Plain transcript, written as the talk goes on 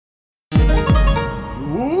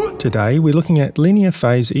Today we're looking at linear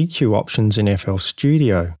phase EQ options in FL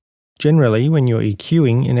Studio. Generally, when you're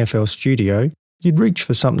EQing in FL Studio, you'd reach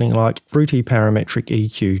for something like Fruity Parametric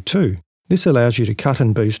EQ2. This allows you to cut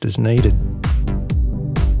and boost as needed.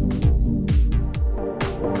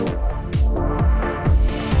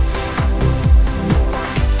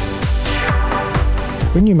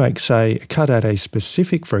 When you make, say, a cut at a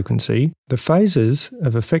specific frequency, the phases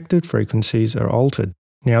of affected frequencies are altered.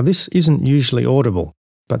 Now, this isn't usually audible,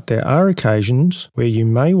 but there are occasions where you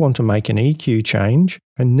may want to make an EQ change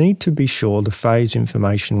and need to be sure the phase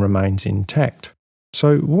information remains intact.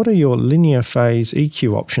 So what are your linear phase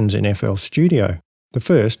EQ options in FL Studio? The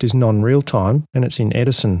first is non-real-time and it's in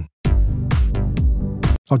Edison.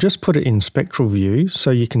 I'll just put it in spectral view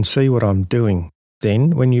so you can see what I'm doing.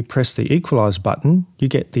 Then, when you press the Equalize button, you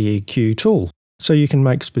get the EQ tool, so you can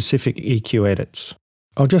make specific EQ edits.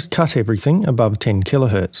 I'll just cut everything above 10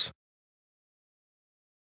 kHz.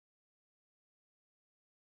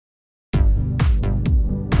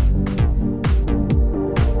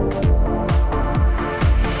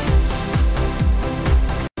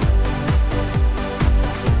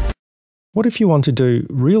 What if you want to do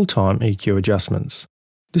real-time EQ adjustments?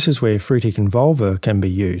 This is where Fruity Convolver can be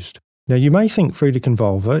used. Now you may think Fruity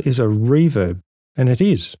Convolver is a reverb, and it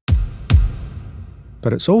is.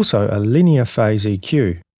 But it's also a linear phase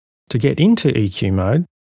EQ. To get into EQ mode,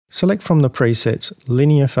 select from the presets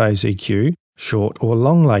Linear Phase EQ, Short or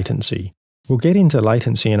Long Latency. We'll get into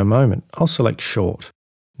latency in a moment. I'll select Short.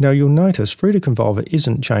 Now you'll notice Fruity Convolver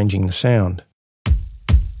isn't changing the sound.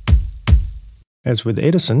 As with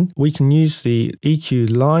Edison, we can use the EQ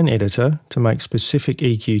line editor to make specific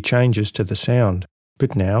EQ changes to the sound.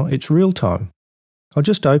 But now it's real time. I'll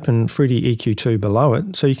just open Fruity EQ2 below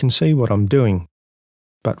it so you can see what I'm doing.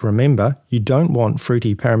 But remember, you don't want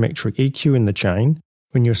Fruity Parametric EQ in the chain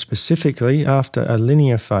when you're specifically after a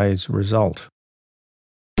linear phase result.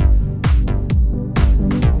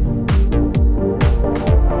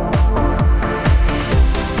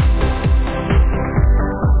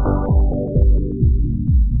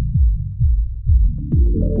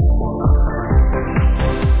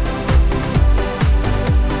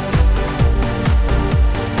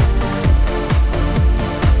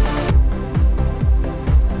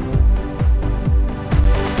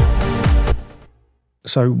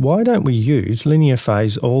 So why don't we use linear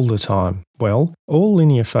phase all the time? Well, all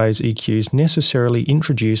linear phase EQs necessarily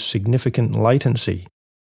introduce significant latency.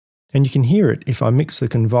 And you can hear it if I mix the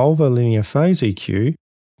Convolver linear phase EQ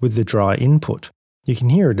with the dry input. You can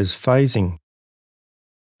hear it as phasing.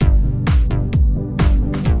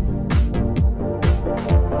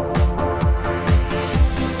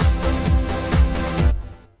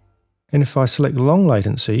 And if I select long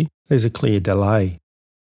latency, there's a clear delay.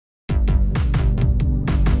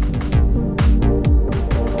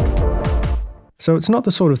 So it's not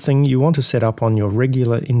the sort of thing you want to set up on your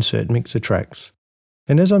regular insert mixer tracks.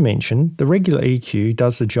 And as I mentioned, the regular EQ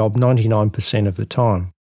does the job 99% of the time.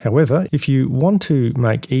 However, if you want to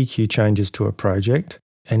make EQ changes to a project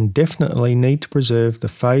and definitely need to preserve the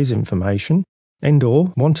phase information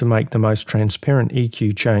and/or want to make the most transparent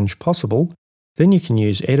EQ change possible, then you can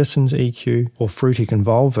use Edison's EQ or Fruity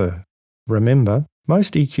Convolver. Remember,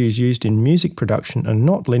 most EQs used in music production are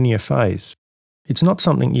not linear phase. It's not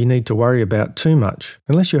something you need to worry about too much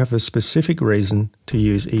unless you have a specific reason to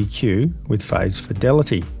use EQ with phase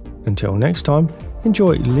fidelity. Until next time,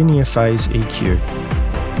 enjoy linear phase EQ.